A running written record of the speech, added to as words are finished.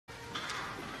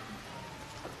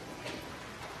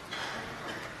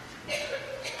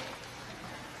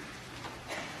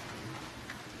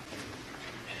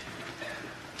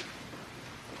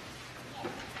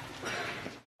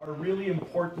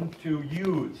important to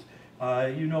use.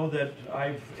 You know that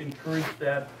I've encouraged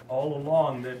that all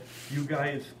along, that you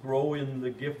guys grow in the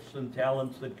gifts and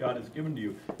talents that God has given to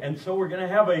you. And so we're going to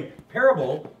have a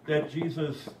parable that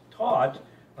Jesus taught.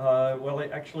 Well,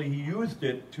 actually, he used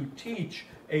it to teach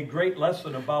a great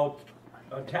lesson about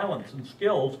talents and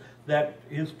skills that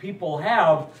his people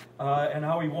have, and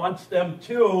how he wants them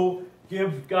to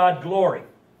give God glory.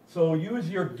 So use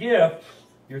your gifts,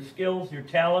 your skills, your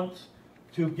talents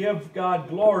to give God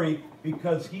glory,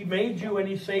 because he made you and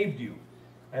he saved you.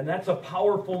 And that's a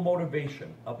powerful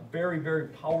motivation, a very, very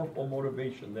powerful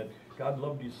motivation, that God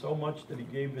loved you so much that he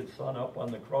gave his son up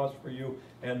on the cross for you,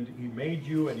 and he made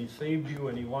you and he saved you,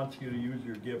 and he wants you to use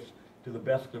your gifts to the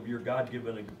best of your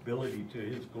God-given ability to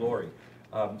his glory.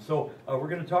 So we're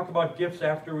going to talk about gifts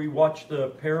after we watch the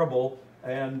parable,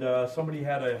 and somebody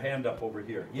had a hand up over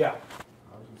here. Yeah.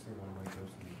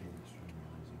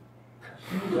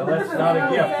 Well, that's not a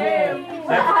gift.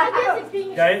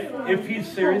 Guys, if he's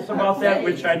serious about that,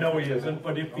 which I know he isn't,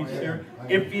 but if he's serious,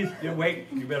 wait,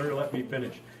 you better let me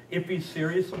finish. If he's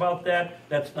serious about that,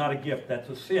 that's not a gift, that's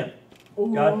a sin.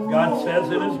 God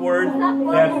says in his word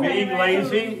that being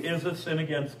lazy is a sin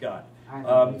against God.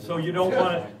 So you don't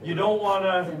want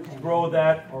to grow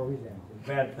that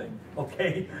bad thing,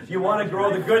 okay? You want to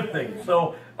grow the good thing.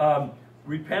 So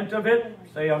repent of it.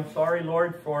 Say, I'm sorry,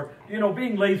 Lord, for,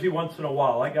 being lazy once in a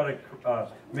while. I got to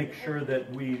make sure that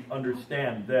we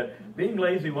understand that being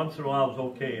lazy once in a while is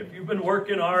okay. If you've been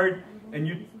working hard and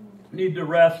you need to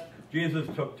rest, Jesus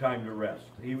took time to rest.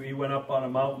 He went up on a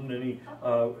mountain and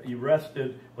he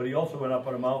rested, but he also went up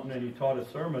on a mountain and he taught a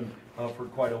sermon for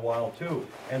quite a while too.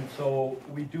 And so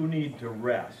we do need to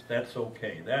rest. That's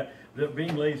okay. That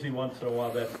being lazy once in a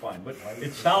while, that's fine. But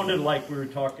it sounded like we were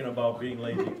talking about being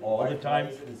lazy all the time.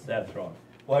 That's wrong.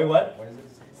 Why what?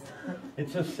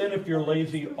 It's a sin if you're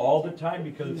lazy all the time,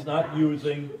 because it's not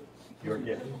using your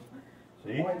gifts.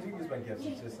 See? Well, I do use my gifts.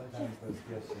 It's just sometimes those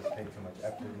gifts just take so much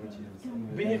effort, which is...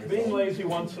 Being lazy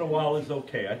once in a while is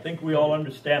okay. I think we all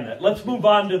understand that. Let's move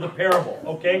on to the parable,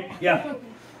 okay? Yeah.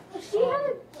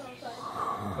 Go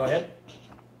ahead.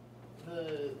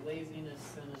 The laziness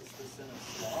sin is the sin of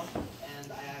sloth,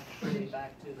 and I actually,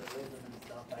 back to the rhythm and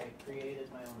stuff, I created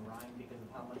my own rhyme because of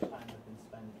how much time I've been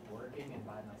spent working and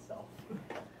by myself.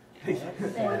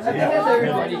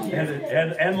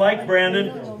 And like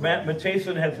Brandon, Matt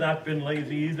Matheson has not been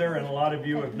lazy either, and a lot of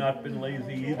you have not been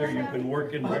lazy either. You've been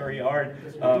working very hard.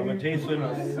 Matheson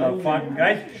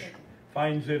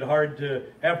finds it hard to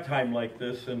have time like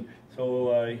this, and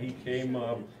so he came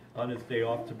on his day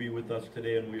off to be with us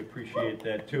today, and we appreciate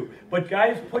that too. But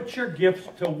guys, put your gifts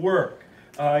to work.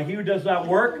 He who does not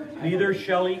work, neither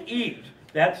shall he eat.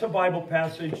 That's a Bible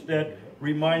passage that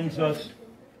reminds us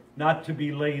not to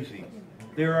be lazy.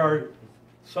 There are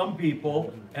some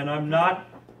people, and I'm not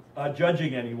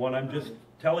judging anyone, I'm just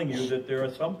telling you that there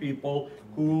are some people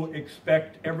who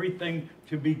expect everything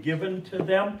to be given to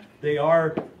them. They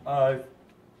are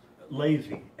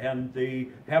lazy, and they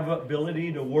have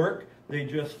ability to work, they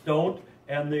just don't,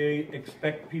 and they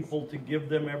expect people to give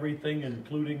them everything,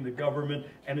 including the government,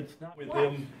 and it's not with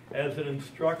him as an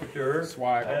instructor,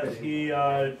 as he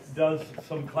does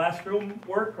some classroom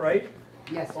work, right?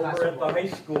 Yes, over at the high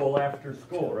school after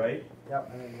school, right?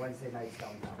 Yep, and then Wednesday nights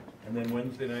downtown. And then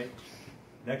Wednesday night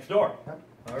next door. Yep.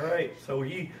 All right, so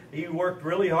he worked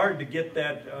really hard to get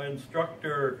that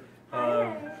instructor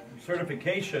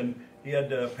certification. He had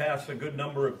to pass a good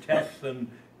number of tests, and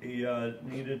he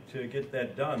needed to get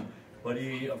that done. But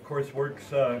he, of course,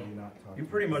 works, you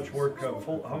pretty much work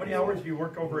full, how many hours do you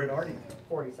work over at Hardy?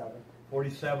 47.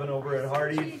 47 over at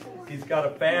Hardy. He's got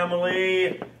a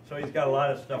family, so he's got a lot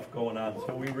of stuff going on.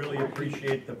 So we really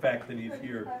appreciate the fact that he's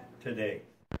here today.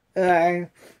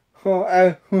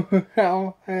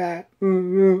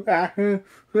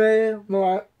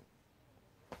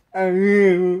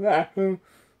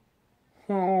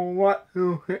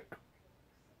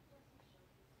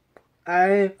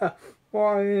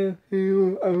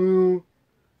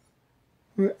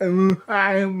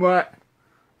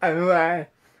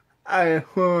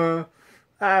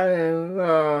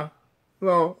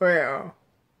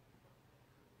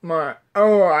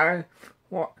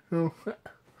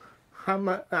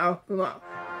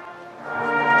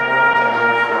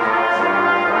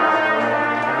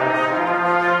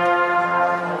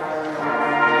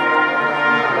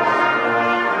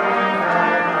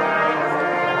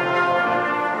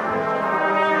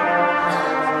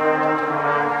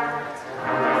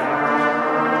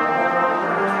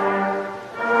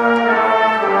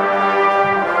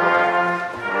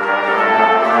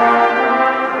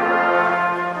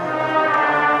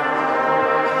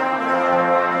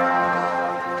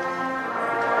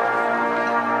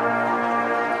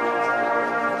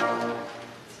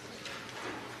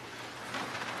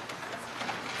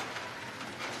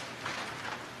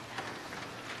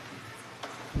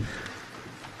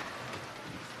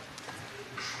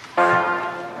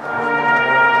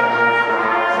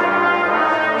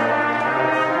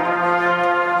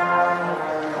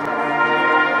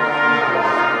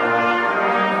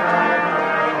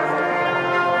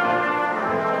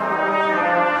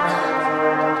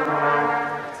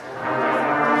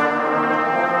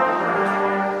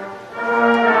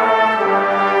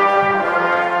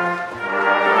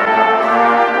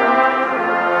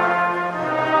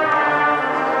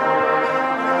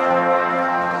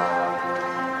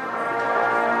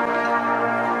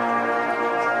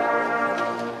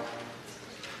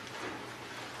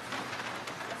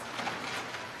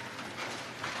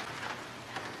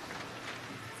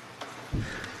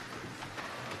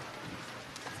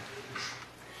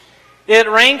 It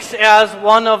ranks as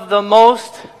one of the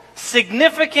most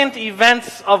significant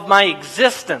events of my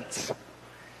existence.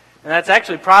 And that's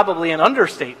actually probably an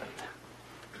understatement.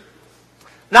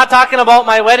 Not talking about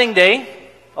my wedding day,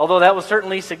 although that was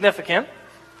certainly significant.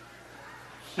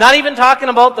 Not even talking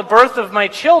about the birth of my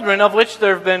children, of which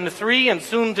there have been 3 and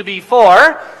soon to be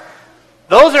 4.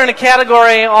 Those are in a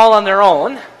category all on their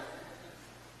own.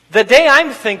 The day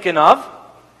I'm thinking of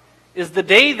is the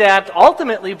day that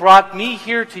ultimately brought me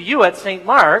here to you at St.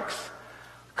 Mark's,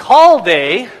 Call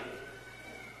Day,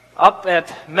 up at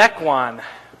Mequon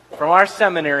from our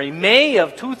seminary, May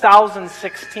of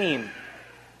 2016.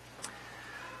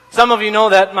 Some of you know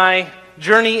that my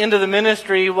journey into the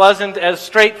ministry wasn't as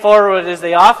straightforward as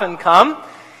they often come.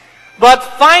 But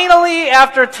finally,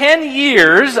 after 10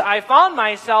 years, I found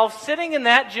myself sitting in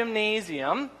that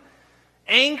gymnasium,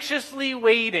 anxiously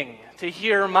waiting to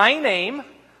hear my name,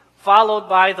 followed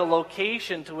by the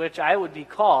location to which I would be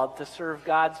called to serve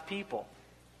God's people.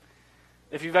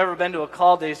 If you've ever been to a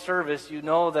call day service, you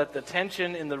know that the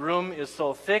tension in the room is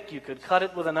so thick you could cut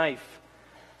it with a knife.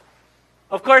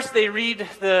 Of course, they read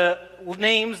the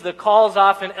names, the calls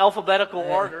off in alphabetical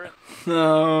order.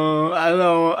 So, I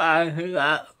know I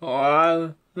got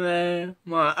all day,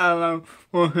 I was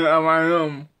in my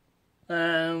room.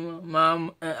 And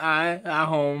Mom and I at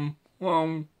home.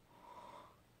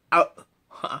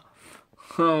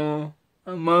 So,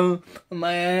 my mom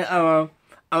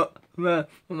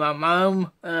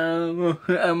was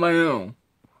in my room.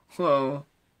 So,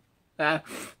 that's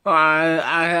why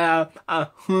I have a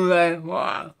Sunday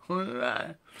walk.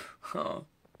 So,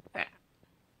 yeah.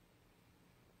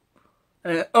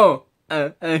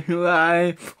 And you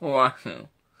guys watching.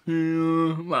 See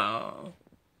you tomorrow.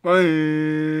 Bye.